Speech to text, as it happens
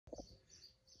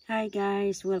Hi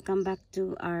guys, welcome back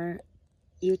to our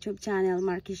YouTube channel,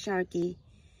 Marky Sharky.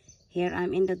 Here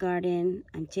I'm in the garden.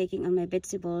 I'm checking on my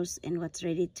vegetables and what's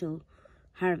ready to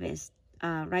harvest.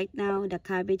 Right now the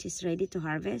cabbage is ready to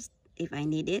harvest if I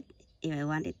need it, if I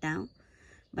want it now.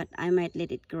 But I might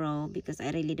let it grow because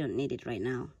I really don't need it right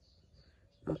now.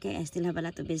 Okay, I still have a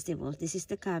lot of vegetables. This is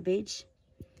the cabbage.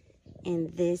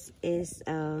 And this is,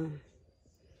 I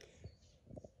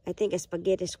think, a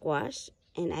spaghetti squash.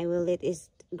 And I will let it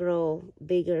grow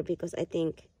bigger because I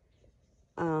think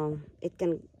it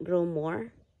can grow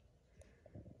more.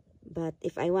 But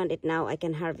if I want it now, I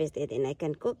can harvest it and I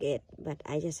can cook it. But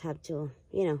I just have to,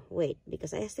 wait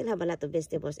because I still have a lot of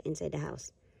vegetables inside the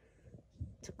house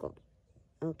to cook.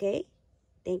 Okay?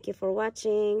 Thank you for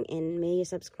watching, and may you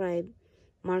subscribe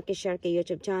Marky Sharky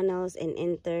YouTube channels and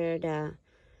enter the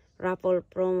raffle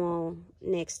promo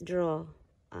next draw.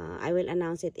 I will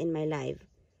announce it in my live.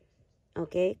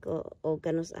 Okay? O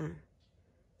ganus ah.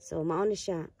 So, mauna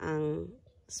siya ang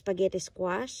spaghetti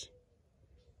squash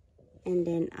and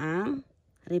then ang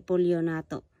repolyo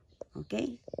nato.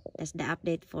 Okay? That's the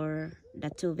update for the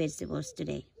two vegetables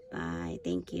today. Bye.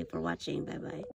 Thank you for watching. Bye-bye.